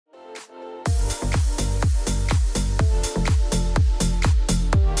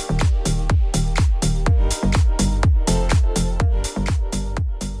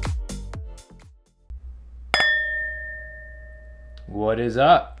is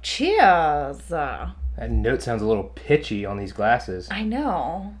up? Cheers. That note sounds a little pitchy on these glasses. I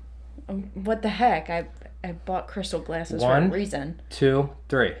know. What the heck? I bought crystal glasses for a reason. 1, 2,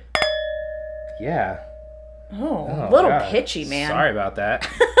 3. Yeah. Oh, a little God. Pitchy, man. Sorry about that.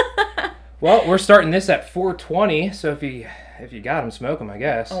 Well, we're starting this at 4:20, so if you got them, smoke them, I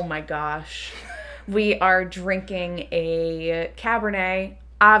guess. Oh my gosh. We are drinking a Cabernet.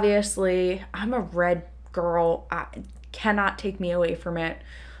 Obviously, I'm a red girl. I cannot take me away from it.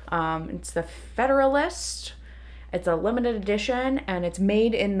 It's the Federalist. It's a limited edition, and it's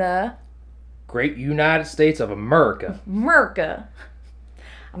made in the Great United States of America. America.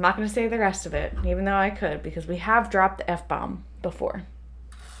 I'm not going to say the rest of it, even though I could, because we have dropped the F-bomb before.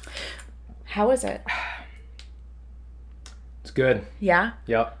 How is it? It's good. Yeah?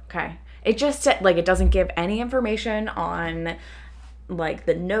 Yep. Okay. It just, like, it doesn't give any information on, like,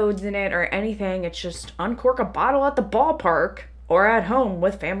 the nodes in it or anything. It's just uncork a bottle at the ballpark or at home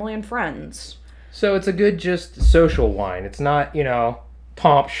with family and friends. So it's a good just social wine. It's not,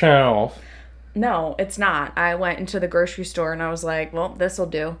 top shelf. No, it's not. I went into the grocery store and I was like, well, this'll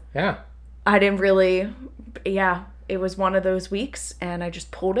do. Yeah. I didn't really, it was one of those weeks and I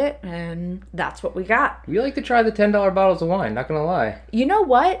just pulled it and that's what we got. We like to try the $10 bottles of wine, not gonna lie. You know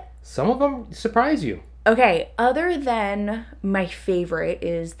what? Some of them surprise you. Okay, other than my favorite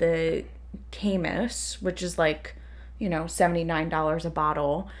is the Camus, which is like, $79 a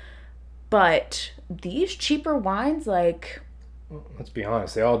bottle. But these cheaper wines, like... Let's be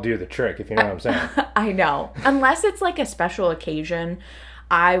honest, they all do the trick, if you know what I'm saying. I know. Unless it's like a special occasion,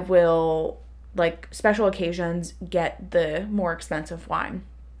 I will, like, special occasions, get the more expensive wine.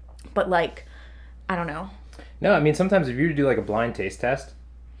 But, like, I don't know. No, I mean, sometimes if you do, like, a blind taste test,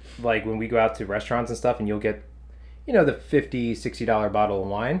 like when we go out to restaurants and stuff and you'll get, the $50, $60 bottle of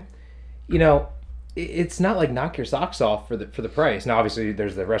wine, it's not like knock your socks off for the price. Now, obviously,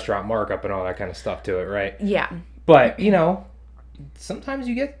 there's the restaurant markup and all that kind of stuff to it, right? Yeah. But, sometimes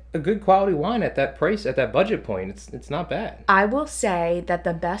you get a good quality wine at that price, at that budget point. It's not bad. I will say that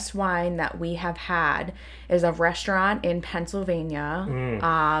the best wine that we have had is a restaurant in Pennsylvania,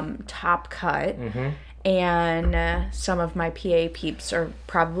 Top Cut. Mm-hmm. And some of my PA peeps are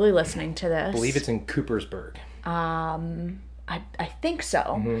probably listening to this. I believe it's in Coopersburg. I think so.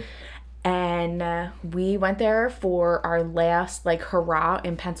 Mm-hmm. And we went there for our last, like, hurrah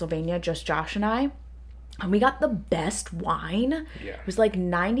in Pennsylvania, just Josh and I. And we got the best wine. Yeah. It was like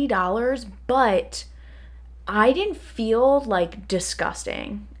 $90, but I didn't feel, like,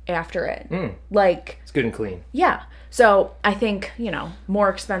 disgusting after it. Like... It's good and clean. Yeah. So I think, more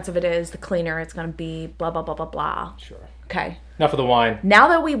expensive it is, the cleaner it's going to be, blah, blah, blah, blah, blah. Sure. Okay. Enough of the wine. Now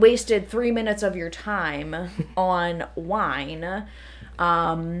that we wasted 3 minutes of your time on wine,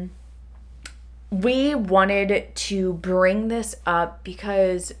 we wanted to bring this up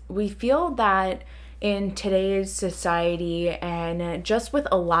because we feel that in today's society and just with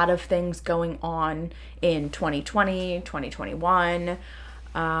a lot of things going on in 2020, 2021,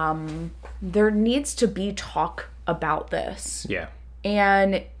 there needs to be talk about this. Yeah.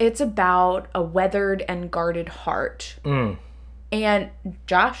 And it's about a weathered and guarded heart. And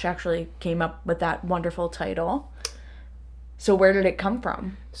Josh actually came up with that wonderful title. So where did it come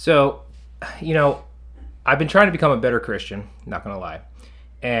from? So, I've been trying to become a better Christian, not going to lie.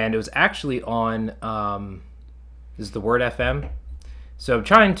 And it was actually on, this is the Word FM. So I'm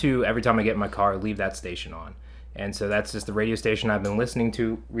trying to, every time I get in my car, leave that station on. And so that's just the radio station I've been listening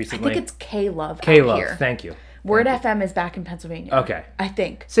to recently. I think it's K-Love out K-Love, here. thank you. Word FM is back in Pennsylvania. Okay. I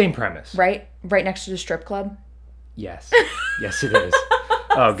think. Same premise. Right? Right next to the strip club? Yes. Yes, it is.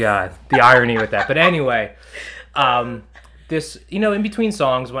 Oh, God. The irony with that. But anyway, this, in between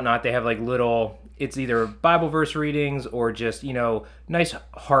songs, whatnot, they have like little, it's either Bible verse readings or just, nice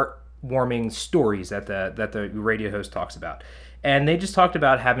heartwarming stories that the radio host talks about. And they just talked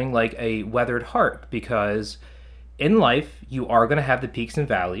about having like a weathered heart because in life, you are going to have the peaks and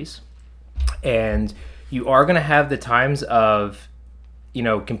valleys and you are going to have the times of,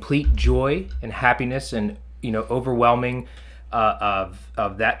 complete joy and happiness and, overwhelming of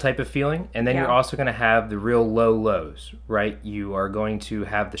that type of feeling. And then you're also going to have the real low lows, right? You are going to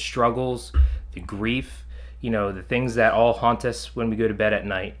have the struggles, the grief, the things that all haunt us when we go to bed at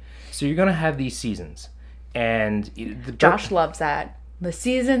night. So you're going to have these seasons. And Josh loves that. The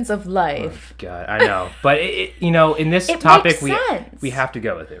seasons of life. Oh, God, I know. But, in this topic, we have to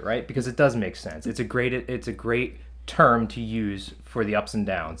go with it, right? Because it does make sense. It's a great term to use for the ups and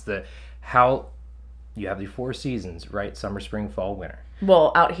downs. How you have the 4 seasons, right? Summer, spring, fall, winter.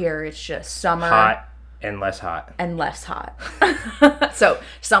 Well, out here, it's just summer. Hot and less hot. And less hot. So,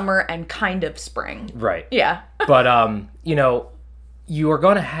 summer and kind of spring. Right. Yeah. But, you are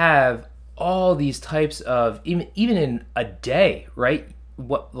going to have all these types of, even in a day, right?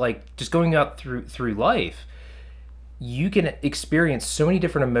 What, like, just going out through life, you can experience so many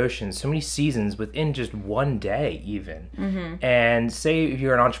different emotions, so many seasons within just one day, even. And say if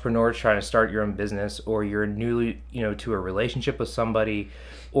you're an entrepreneur trying to start your own business, or you're newly, to a relationship with somebody,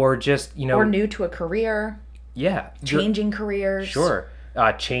 or just, or new to a career, changing careers, sure,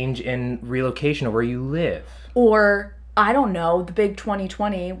 change in relocation of where you live, or I don't know, the big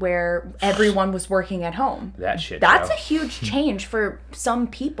 2020 where everyone was working at home. That's a huge change for some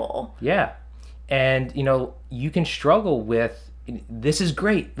people. Yeah. And, you can struggle with, this is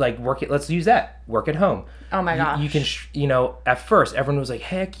great. Like, let's use that. Work at home. Oh my gosh. You can, at first, everyone was like,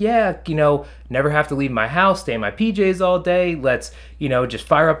 heck yeah, never have to leave my house, stay in my PJs all day. Let's, just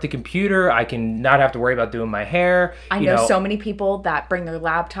fire up the computer. I can not have to worry about doing my hair. I know so many people that bring their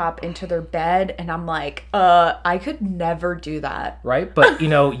laptop into their bed, and I'm like, I could never do that. Right? But,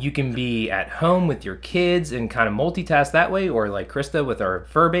 you can be at home with your kids and kind of multitask that way. Or like Krista with our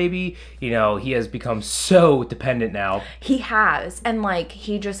fur baby, he has become so dependent now. He has. And like,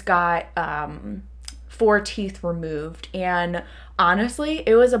 he just got 4 teeth removed, and honestly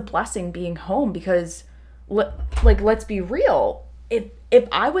it was a blessing being home, because let's be real, if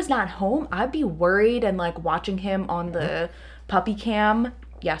I was not home, I'd be worried and like watching him on the puppy cam.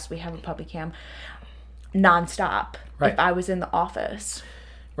 Yes, we have a puppy cam nonstop. Right. If I was in the office.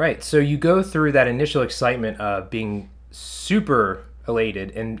 Right. So you go through that initial excitement of being super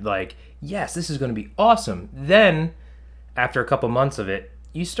elated and like, yes, this is going to be awesome. Then after a couple months of it,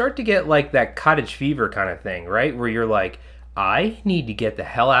 you start to get like that cottage fever kind of thing, right? Where you're like, I need to get the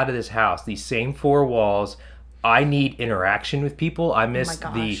hell out of this house, these same 4 walls. I need interaction with people. I miss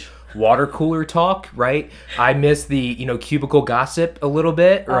the water cooler talk, right? I miss the, cubicle gossip a little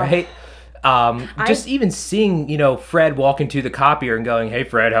bit, right? Just even seeing, Fred walk into the copier and going, hey,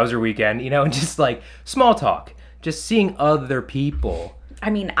 Fred, how's your weekend? And just like small talk, just seeing other people. I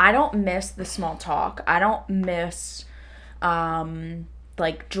mean, I don't miss the small talk. I don't miss,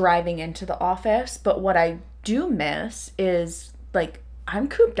 like driving into the office, but what I do miss is like I'm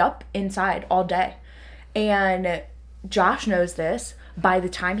cooped up inside all day, and Josh knows this. By the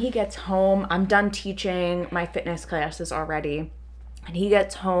time he gets home, I'm done teaching my fitness classes already, and he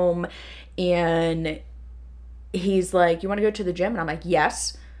gets home and he's like, you want to go to the gym? And I'm like,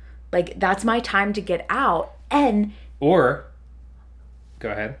 yes. Like, that's my time to get out. And go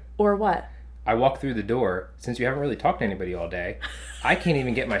ahead. Or what? I walk through the door, since you haven't really talked to anybody all day, I can't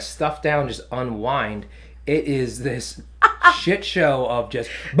even get my stuff down, just unwind. It is this shit show of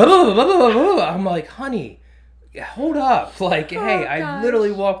just blah, blah, blah, blah, blah, blah. I'm like, honey, hold up. Like, hey, I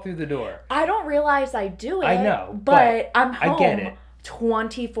literally walk through the door. I don't realize I do it. I know. But I'm home. I get it.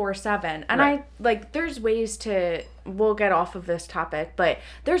 24/7. And right. there's ways to, we'll get off of this topic, but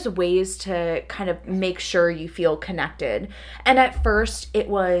there's ways to kind of make sure you feel connected. And at first it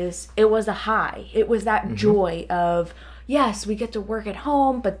was a high. It was that joy of, yes, we get to work at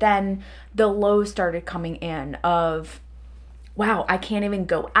home, but then the low started coming in of, wow, I can't even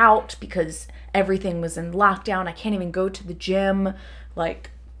go out because everything was in lockdown. I can't even go to the gym.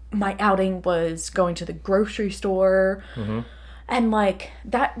 Like, my outing was going to the grocery store. And like,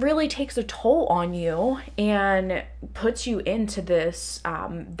 that really takes a toll on you and puts you into this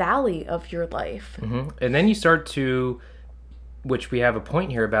valley of your life. And then you start to, which we have a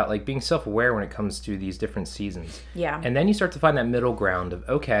point here about like being self-aware when it comes to these different seasons. Yeah. And then you start to find that middle ground of,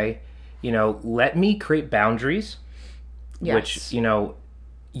 okay, let me create boundaries. Yes. Which,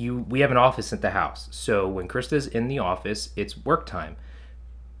 we have an office at the house. So when Krista's in the office, it's work time.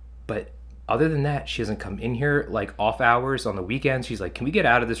 But other than that, she doesn't come in here like off hours on the weekends. She's like, can we get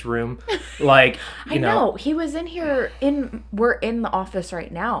out of this room? Like, I know. He was in here we're in the office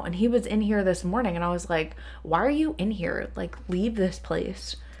right now, and he was in here this morning, and I was like, why are you in here? Like, leave this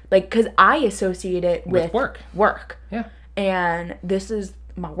place. Like, because I associate it with work. Yeah. And this is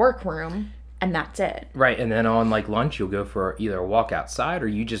my work room. And that's it. Right. And then on like lunch, you'll go for either a walk outside, or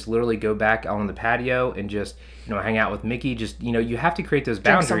you just literally go back on the patio and just, hang out with Mickey. Just, you have to create those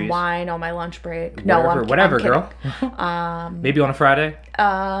boundaries. Drink some wine on my lunch break. Whatever, I'm girl. Maybe on a Friday.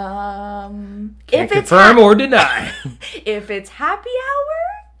 If it's confirm or deny. If it's happy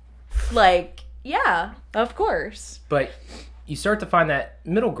hour, like, yeah, of course. But you start to find that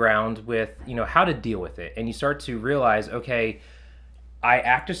middle ground with, how to deal with it. And you start to realize, okay, I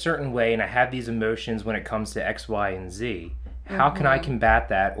act a certain way and I have these emotions when it comes to X, Y, and Z. How can I combat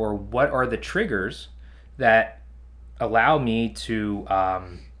that? Or what are the triggers that allow me to,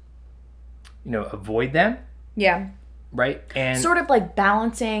 avoid them? Yeah. Right? And sort of like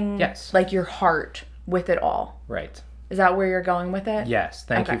balancing like your heart with it all. Right. Is that where you're going with it? Yes.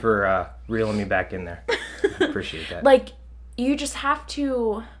 Thank you for reeling me back in there. I appreciate that. Like, you just have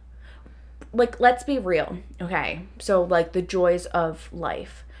to, like, let's be real. Okay. So, like, the joys of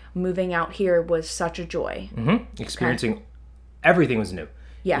life. Moving out here was such a joy. Experiencing everything was new.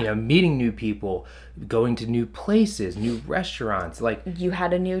 Yeah. You know, meeting new people, going to new places, new restaurants, like You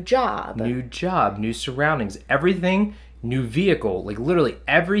had a new job. new surroundings, everything, new vehicle. Like literally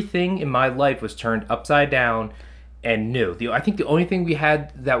everything in my life was turned upside down and new. I think the only thing we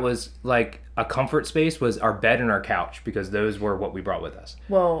had that was like a comfort space was our bed and our couch, because those were what we brought with us.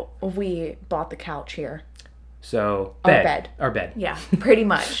 Well, we bought the couch here. So Our bed. Our Yeah, pretty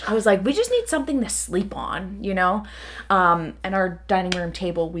much. I was like, we just need something to sleep on, you know? And our dining room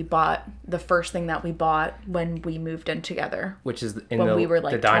table, we bought the first thing that we bought when we moved in together. Which is in when we were,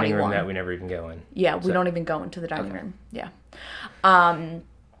 like, the dining 21. room that we never even go in. Yeah, we don't even go into the dining room. Yeah.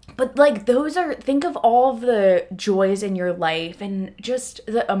 But like think of all of the joys in your life and just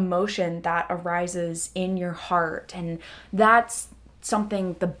the emotion that arises in your heart. And that's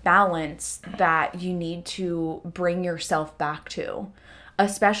something, the balance that you need to bring yourself back to,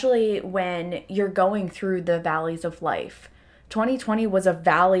 especially when you're going through the valleys of life. 2020 was a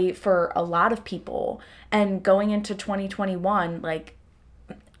valley for a lot of people, and going into 2021, like,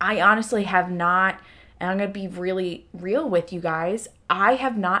 I honestly have not, and I'm going to be really real with you guys, I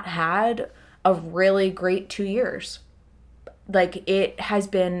have not had a really great 2 years. Like, it has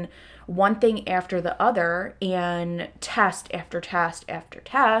been one thing after the other, and test after test after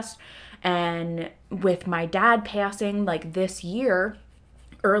test. And with my dad passing, like,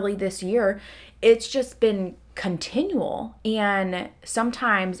 early this year, it's just been continual. And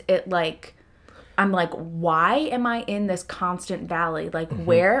sometimes I'm like, why am I in this constant valley? Like,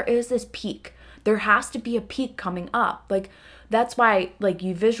 where is this peak? There has to be a peak coming up. Like, that's why, like,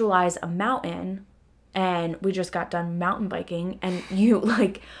 you visualize a mountain, and we just got done mountain biking, and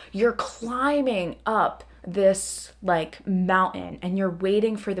you're climbing up this, like, mountain, and you're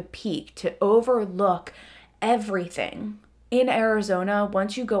waiting for the peak to overlook everything. In Arizona,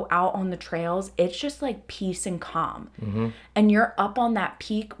 once you go out on the trails, it's just like peace and calm. And you're up on that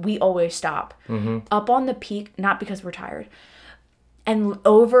peak. We always stop. Up on the peak, not because we're tired. And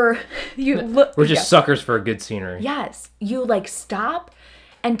over, you look. We're just suckers for a good scenery. Yes. You, like, stop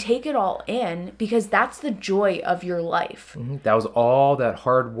and take it all in, because that's the joy of your life. That was all that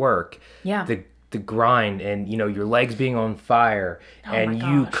hard work. Yeah. The grind, and, you know, your legs being on fire, and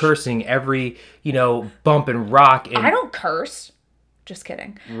you cursing every, you know, bump and rock. And I don't curse. Just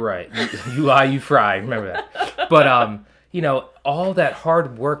kidding. Right. You lie, you fry. Remember that. But, you know, all that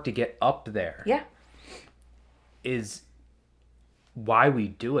hard work to get up there. Yeah. Is why we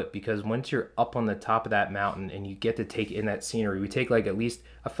do it, because once you're up on the top of that mountain and you get to take in that scenery, we take like at least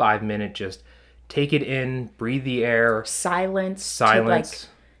a 5-minute, just take it in, breathe the air. Silence.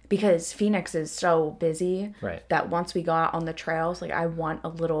 Because Phoenix is so busy, right, that once we go out on the trails, like, I want a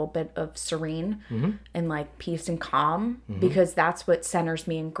little bit of serene and, like, peace and calm, because that's what centers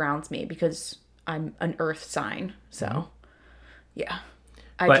me and grounds me, because I'm an earth sign. So yeah,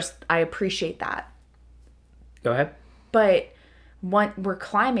 I appreciate that. Go ahead. But when we're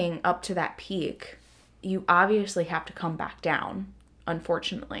climbing up to that peak, you obviously have to come back down,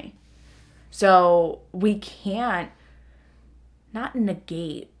 unfortunately. So we can't, not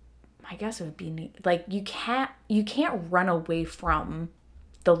negate, I guess it would be, like, you can't run away from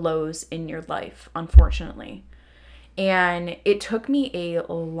the lows in your life, unfortunately. And it took me a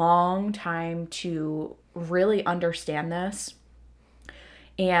long time to really understand this.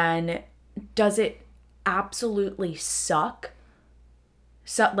 And does it absolutely suck?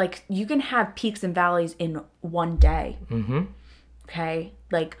 So, like, you can have peaks and valleys in one day. Okay?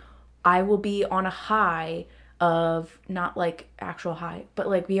 Like, I will be on a high of, not like actual high, but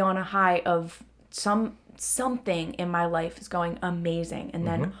like be on a high of something in my life is going amazing. And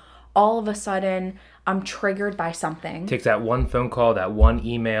then all of a sudden I'm triggered by something. Takes that one phone call, that one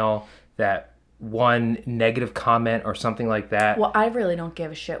email, that one negative comment or something like that. Well, I really don't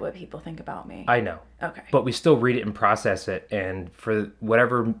give a shit what people think about me. I know. Okay. But we still read it and process it, and for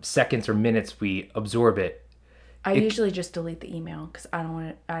whatever seconds or minutes we absorb it. I usually just delete the email, because I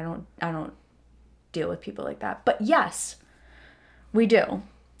don't deal with people like that. But yes, we do.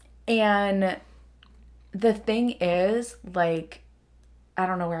 And the thing is, like, I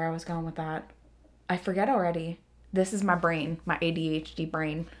don't know where I was going with that. I forget already. This is my brain, my ADHD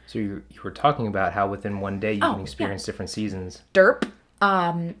brain. So you were talking about how within one day you can experience different seasons. Derp.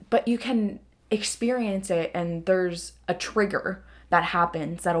 But you can experience it, and there's a trigger that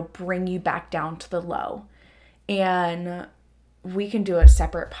happens that'll bring you back down to the low. And we can do a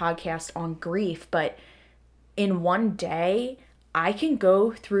separate podcast on grief, but in one day, I can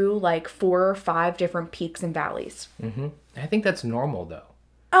go through like 4 or 5 different peaks and valleys. I think that's normal though.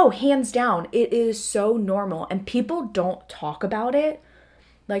 Oh, hands down. It is so normal. And people don't talk about it.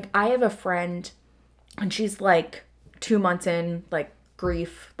 Like, I have a friend, and she's like 2 months in, like,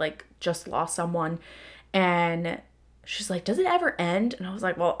 grief, like, just lost someone. And she's like, does it ever end? And I was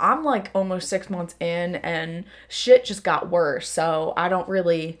like, well, I'm like almost 6 months in, and shit just got worse. So I don't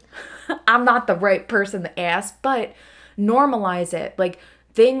really, I'm not the right person to ask, but normalize it. Like,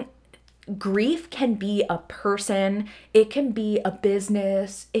 grief can be a person, it can be a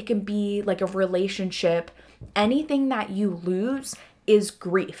business, it can be like a relationship. Anything that you lose is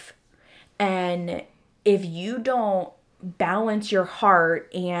grief. And if you don't balance your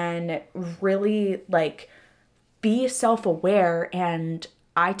heart and really like be self-aware, and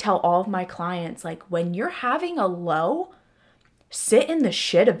I tell all of my clients, like, when you're having a low, sit in the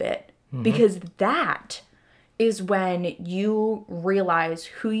shit of it, because that is when you realize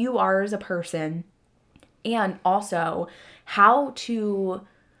who you are as a person, and also how to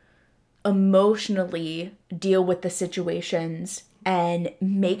emotionally deal with the situations and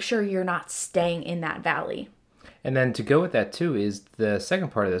make sure you're not staying in that valley. And then to go with that too is the second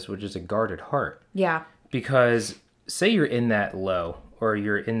part of this, which is a guarded heart. Yeah. Because say you're in that low, or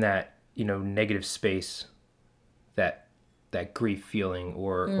you're in that, negative space, that grief feeling,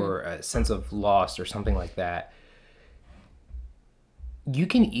 or a sense of loss or something like that, you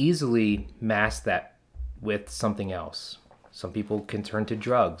can easily mask that with something else. Some people can turn to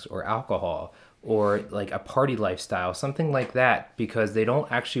drugs or alcohol or like a party lifestyle, something like that, because they don't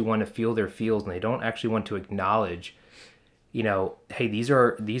actually want to feel their feels, and they don't actually want to acknowledge, hey, these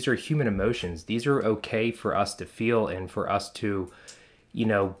are human emotions. These are okay for us to feel and for us to,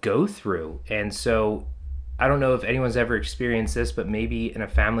 go through. And so I don't know if anyone's ever experienced this, but maybe in a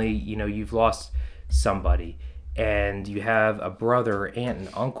family, you've lost somebody, and you have a brother, aunt, and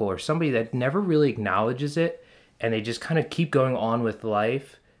uncle, or somebody that never really acknowledges it, and they just kind of keep going on with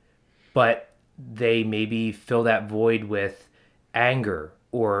life, but they maybe fill that void with anger,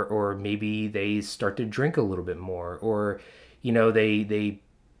 or maybe they start to drink a little bit more, or they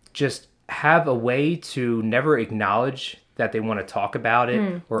just have a way to never acknowledge that they want to talk about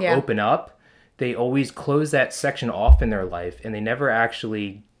it or open up. They always close that section off in their life, and they never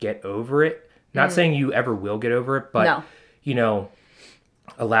actually get over it. Not saying you ever will get over it, but,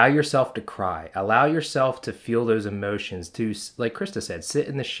 allow yourself to cry. Allow yourself to feel those emotions, to, like Krista said, sit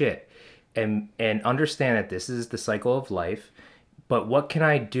in the shit and understand that this is the cycle of life. But what can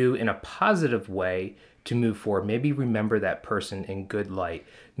I do in a positive way to move forward? Maybe remember that person in good light.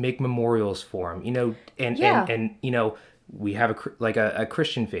 Make memorials for them, and we have a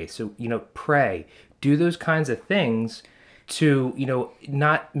Christian faith. So, pray, do those kinds of things to,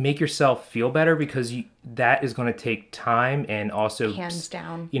 not make yourself feel better, because that is going to take time, and also hands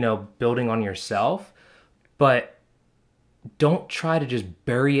down, building on yourself. But don't try to just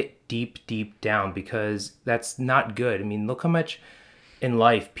bury it deep down, because that's not good. I mean, look how much in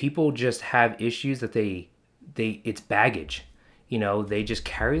life people just have issues that it's baggage. They just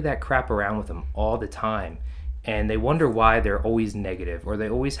carry that crap around with them all the time. And they wonder why they're always negative, or they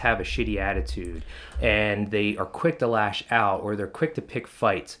always have a shitty attitude, and they are quick to lash out, or they're quick to pick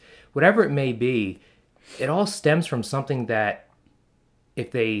fights. Whatever it may be, it all stems from something that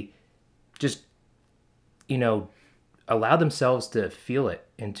if they just, allow themselves to feel it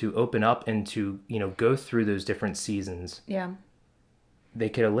and to open up and to, go through those different seasons, they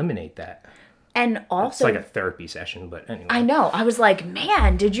could eliminate that. And also, it's like a therapy session, but anyway. I know. I was like,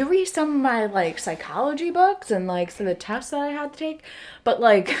 man, did you read some of my like psychology books and like some of the tests that I had to take? But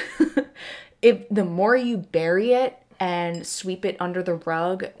like, if the more you bury it and sweep it under the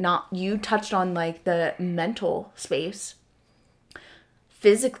rug, you touched on like the mental space.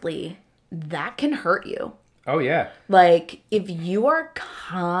 Physically, that can hurt you. Oh yeah. Like, if you are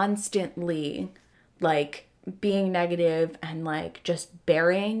constantly like being negative and like just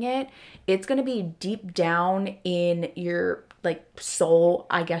burying it, it's going to be deep down in your like soul,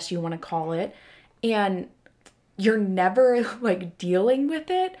 I guess you want to call it, and you're never like dealing with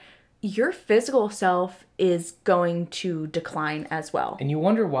it. Your physical self is going to decline as well. And you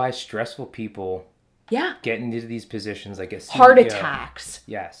wonder why stressful people get into these positions, like a CEO. Heart attacks.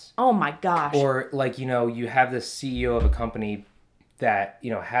 Yes. Oh my gosh. Or like, you have the CEO of a company that,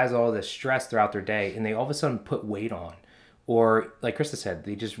 has all this stress throughout their day, and they all of a sudden put weight on. Or like Krista said,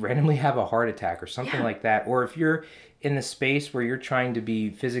 they just randomly have a heart attack or something like that. Or if you're in the space where you're trying to be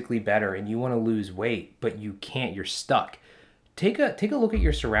physically better and you want to lose weight, but you can't, you're stuck. Take a look at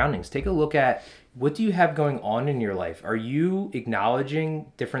your surroundings. Take a look at what do you have going on in your life. Are you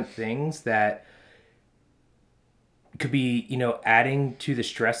acknowledging different things that could be, adding to the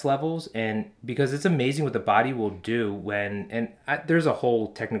stress levels. And because it's amazing what the body will do there's a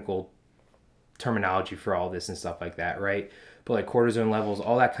whole technical terminology for all this and stuff like that, right? But like cortisone levels,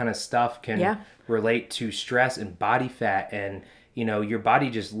 all that kind of stuff can relate to stress and body fat. And, your body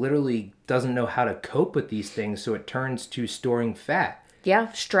just literally doesn't know how to cope with these things. So it turns to storing fat.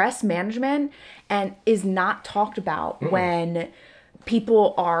 Yeah. Stress management and is not talked about when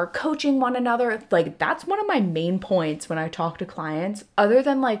people are coaching one another. Like, that's one of my main points when I talk to clients, other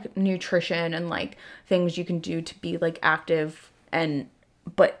than like nutrition and like things you can do to be like active,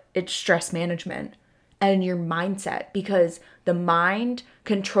 but it's stress management and your mindset, because the mind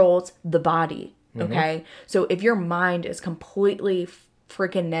controls the body. Okay. So if your mind is completely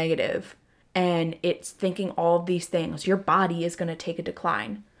freaking negative and it's thinking all of these things, your body is going to take a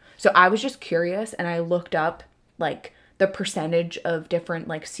decline. So I was just curious and I looked up like the percentage of different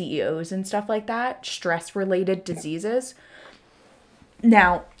like CEOs and stuff like that, stress related diseases.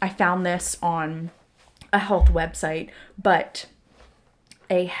 Now, I found this on a health website, but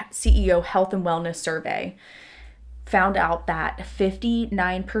a CEO health and wellness survey found out that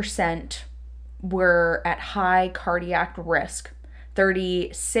 59% were at high cardiac risk,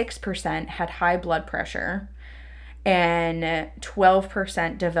 36% had high blood pressure, and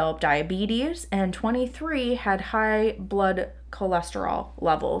 12% developed diabetes, and 23% had high blood cholesterol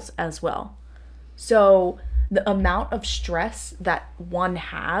levels as well. So the amount of stress that one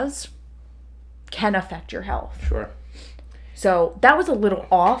has can affect your health. Sure. So that was a little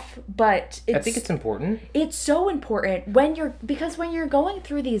off, but I think it's important. It's so important because when you're going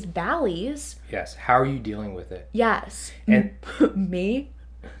through these valleys. Yes. How are you dealing with it? Yes. And me?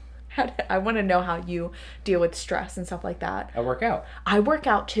 I want to know how you deal with stress and stuff like that. I work out. I work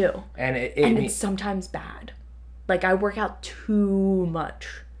out too. And it's sometimes bad. Like, I work out too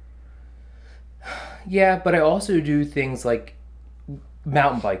much. Yeah, but I also do things like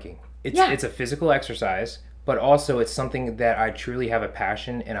mountain biking. It's a physical exercise, but also it's something that I truly have a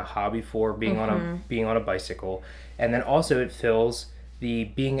passion and a hobby for, being on a bicycle. And then also it fills the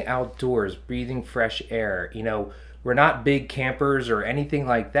being outdoors, breathing fresh air. We're not big campers or anything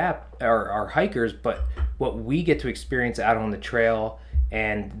like that, or hikers, but what we get to experience out on the trail,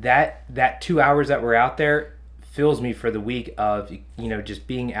 and that 2 hours that we're out there fills me for the week of, just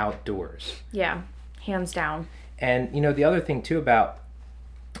being outdoors. Yeah, hands down. And, the other thing too about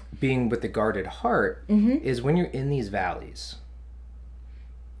being with the guarded heart is when you're in these valleys,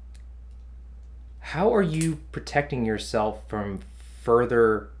 how are you protecting yourself from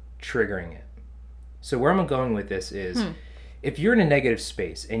further triggering it? So where I'm going with this is, if you're in a negative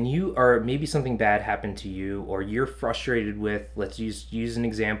space and you are, maybe something bad happened to you, or you're frustrated with, let's use an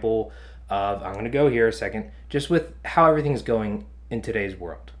example of, I'm going to go here a second, just with how everything's going in today's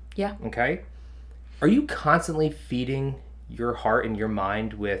world. Yeah. Okay? Are you constantly feeding your heart and your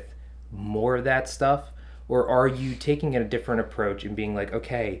mind with more of that stuff? Or are you taking a different approach and being like,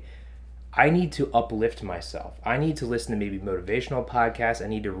 okay, I need to uplift myself. I need to listen to maybe motivational podcasts. I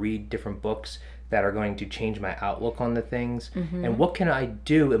need to read different books that are going to change my outlook on the things. And what can I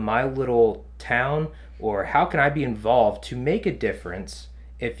do in my little town, or how can I be involved to make a difference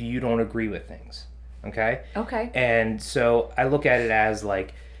if you don't agree with things? Okay? Okay. And so I look at it as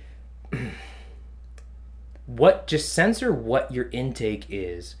like, just censor what your intake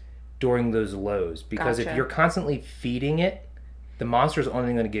is during those lows. Because if you're constantly feeding it, the monster is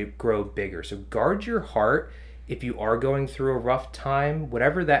only going to grow bigger. So guard your heart. If you are going through a rough time,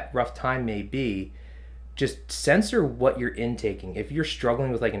 whatever that rough time may be, just censor what you're intaking. If you're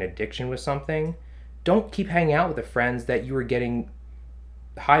struggling with like an addiction with something, don't keep hanging out with the friends that you were getting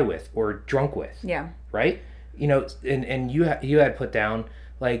high with or drunk with. Yeah. Right? And you had put down,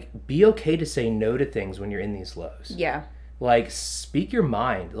 like, be okay to say no to things when you're in these lows. Yeah. Like, speak your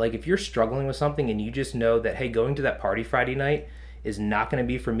mind. Like, if you're struggling with something and you just know that, hey, going to that party Friday night is not going to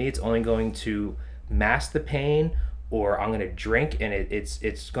be for me, it's only going to mask the pain, or I'm going to drink and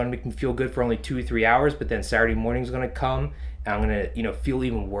it's going to make me feel good for only 2 or 3 hours, but then Saturday morning is going to come and I'm going to, feel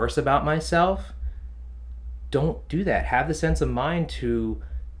even worse about myself. Don't do that. Have the sense of mind to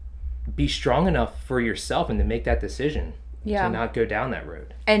be strong enough for yourself and to make that decision. Yeah. To not go down that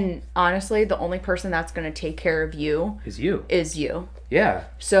road. And honestly, the only person that's going to take care of you is you. Yeah.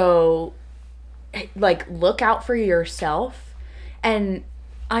 So, like, look out for yourself. And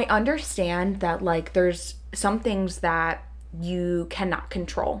I understand that, like, there's some things that you cannot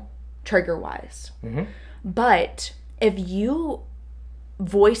control trigger-wise. But if you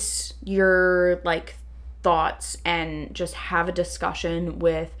voice your, like, thoughts and just have a discussion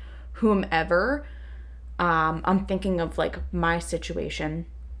with whomever, I'm thinking of, like, my situation.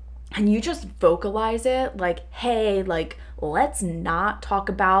 and you just vocalize it like, hey, like, let's not talk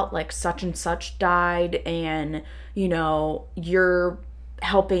about like such and such died, and you know, you're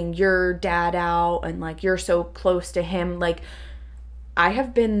helping your dad out and like you're so close to him. Like, I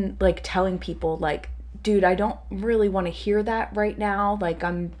have been like telling people like, dude, I don't really want to hear that right now. Like,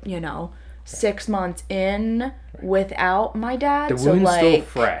 I'm, you know, 6 months in without my dad. The so wound's like, still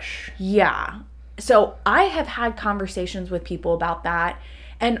fresh. Yeah. So I have had conversations with people about that.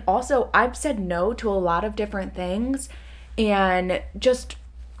 And also, I've said no to a lot of different things, and just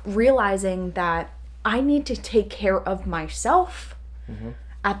realizing that I need to take care of myself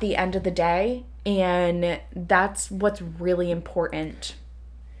at the end of the day. And that's what's really important.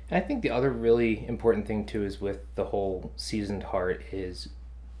 I think the other really important thing too is with the whole seasoned heart is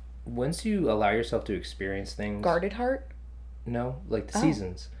once you allow yourself to experience things. Guarded heart? No, like the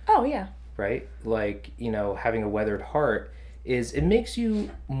seasons. Oh, yeah. Right? Like, you know, having a weathered heart is it makes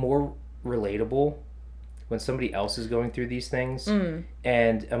you more relatable when somebody else is going through these things.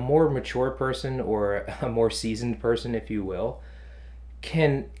 And a more mature person, or a more seasoned person, if you will,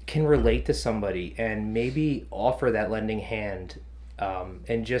 can relate to somebody and maybe offer that lending hand,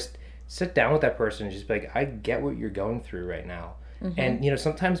 and just sit down with that person and just be like, I get what you're going through right now. And, you know,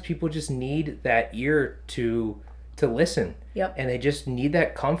 sometimes people just need that ear to listen. Yep. And they just need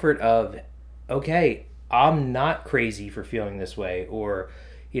that comfort of, okay, I'm not crazy for feeling this way, or,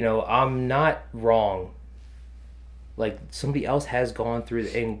 you know, I'm not wrong. Like, somebody else has gone through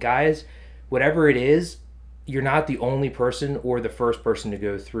it. And guys, whatever it is, you're not the only person or the first person to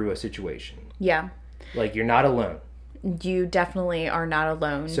go through a situation. Yeah. Like, you're not alone. You definitely are not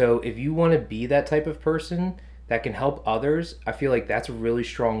alone. So if you want to be that type of person that can help others, I feel like that's a really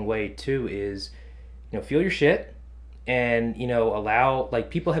strong way too, is, you know, feel your shit and, you know, allow, like,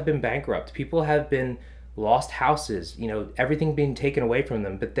 people have been bankrupt. People have been lost houses, you know, everything being taken away from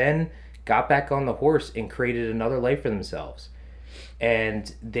them, but then got back on the horse and created another life for themselves.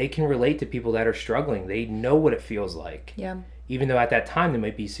 And they can relate to people that are struggling. They know what it feels like. Yeah. Even though at that time they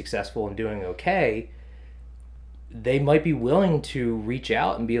might be successful and doing okay, they might be willing to reach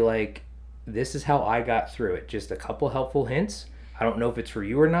out and be like, this is how I got through it. Just a couple helpful hints. I don't know if it's for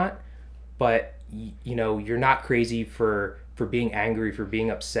you or not, but you know, you're not crazy for being angry, for being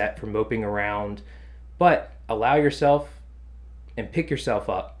upset, for moping around, but allow yourself and pick yourself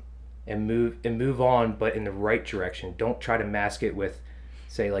up and move on, but in the right direction. Don't try to mask it with,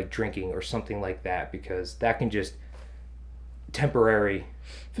 say, like drinking or something like that, because that can just temporary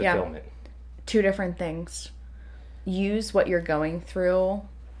fulfillment. Yeah. Two different things. Use what you're going through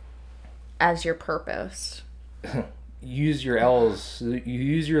as your purpose. Use your L's,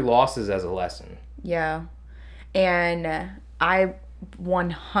 use your losses as a lesson. Yeah. And I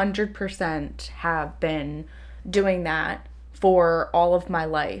 100% have been doing that for all of my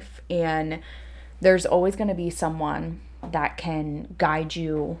life. And there's always going to be someone that can guide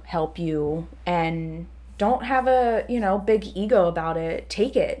you, help you, and don't have a, you know, big ego about it.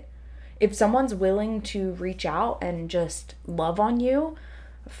 Take it. If someone's willing to reach out and just love on you,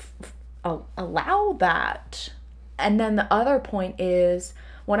 allow that. And then the other point is,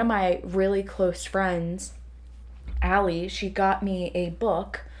 one of my really close friends, Allie, she got me a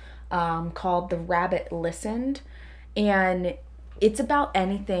book called The Rabbit Listened. And it's about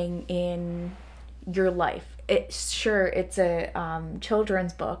anything in your life. It's a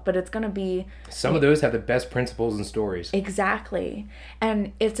children's book, but it's going to be... Some of those have the best principles and stories. Exactly.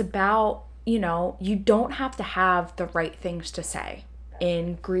 And it's about, you know, you don't have to have the right things to say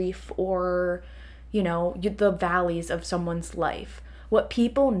in grief or, you know, the valleys of someone's life. What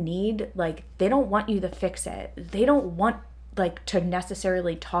people need, like, they don't want you to fix it. They don't want, like, to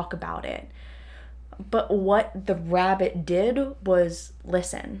necessarily talk about it. But what the rabbit did was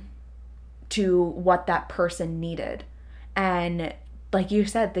listen to what that person needed. And like you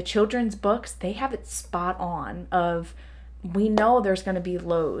said, the children's books, they have it spot on of, we know there's going to be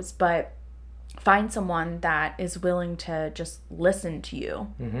lows, but find someone that is willing to just listen to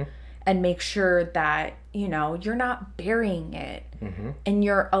you and make sure that, you know, you're not burying it and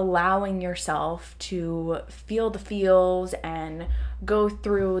you're allowing yourself to feel the feels and go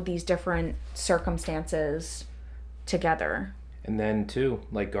through these different circumstances together. And then too,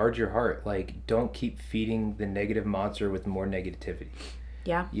 like, guard your heart. Like, don't keep feeding the negative monster with more negativity.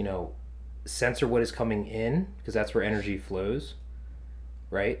 Yeah. You know, censor what is coming in, because that's where energy flows,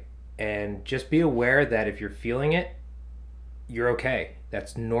 right? And just be aware that if you're feeling it, you're okay.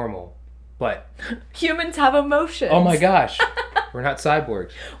 That's normal. But humans have emotions. Oh my gosh. We're not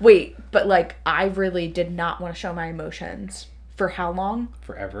cyborgs. Wait, but like, I really did not want to show my emotions. For how long?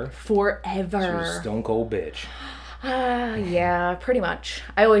 Forever. Forever. She's a stone cold bitch. Yeah, pretty much.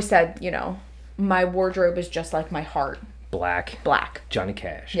 I always said, my wardrobe is just like my heart. Black. Johnny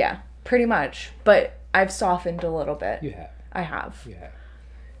Cash. Yeah, pretty much. But I've softened a little bit. You have. I have. You have.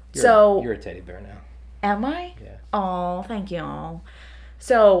 You're a teddy bear now. Am I? Yeah. Oh, thank you.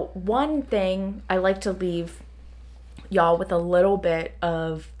 So one thing I like to leave y'all with a little bit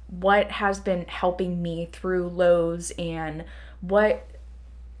of what has been helping me through lows and what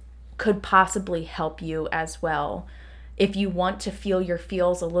could possibly help you as well if you want to feel your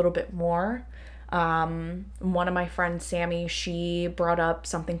feels a little bit more. One of my friends, Sammy, she brought up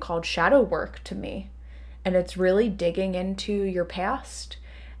something called shadow work to me, and it's really digging into your past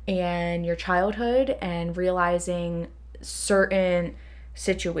and your childhood and realizing certain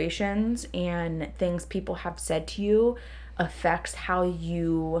situations and things people have said to you affects how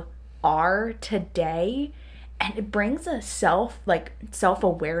you are today, and it brings a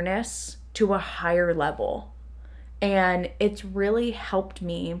self-awareness to a higher level. And it's really helped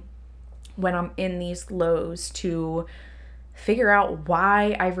me when I'm in these lows to figure out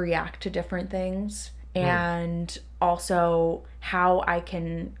why I react to different things and also how I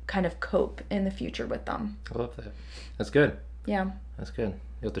can kind of cope in the future with them. I love that. That's good. Yeah. That's good.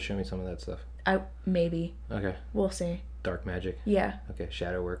 You'll have to show me some of that stuff. Maybe. Okay. We'll see. Dark magic. Yeah. Okay.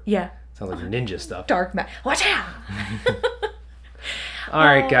 Shadow work. Yeah. Sounds like ninja stuff. Dark magic. Watch out! All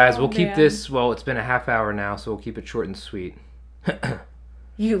right, guys. We'll keep man. this. Well, it's been a half hour now, so we'll keep it short and sweet.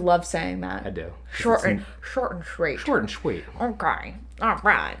 You love saying that. I do. Short and sweet. Short and sweet. Okay. All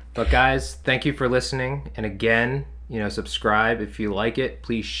right. But guys, thank you for listening. And again, subscribe if you like it.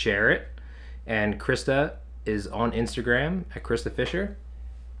 Please share it. And Krista is on Instagram at Krista Fisher.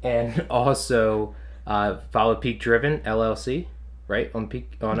 And also follow Peak Driven LLC, right?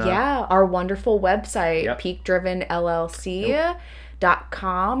 Yeah, our wonderful website, Yep.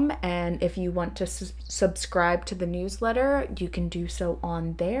 peakdrivenllc.com. And if you want to subscribe to the newsletter, you can do so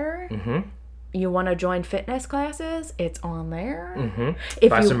on there. Mm-hmm. You want to join fitness classes? It's on there. Mm-hmm.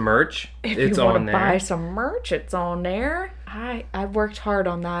 Buy some merch. It's you want on to there. buy some merch, it's on there. I worked hard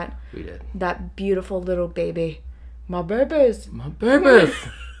on that. We did. That beautiful little baby. My babies. My babies.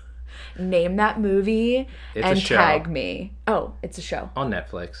 Name that movie It's and a show. tag me. Oh, it's a show. On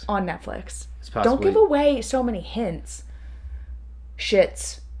Netflix. On Netflix. It's possibly... Don't give away so many hints.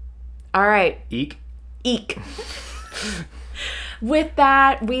 Shits. All right. Eek. With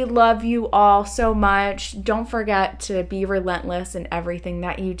that, we love you all so much. Don't forget to be relentless in everything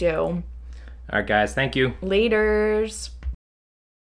that you do. All right, guys. Thank you. Laters.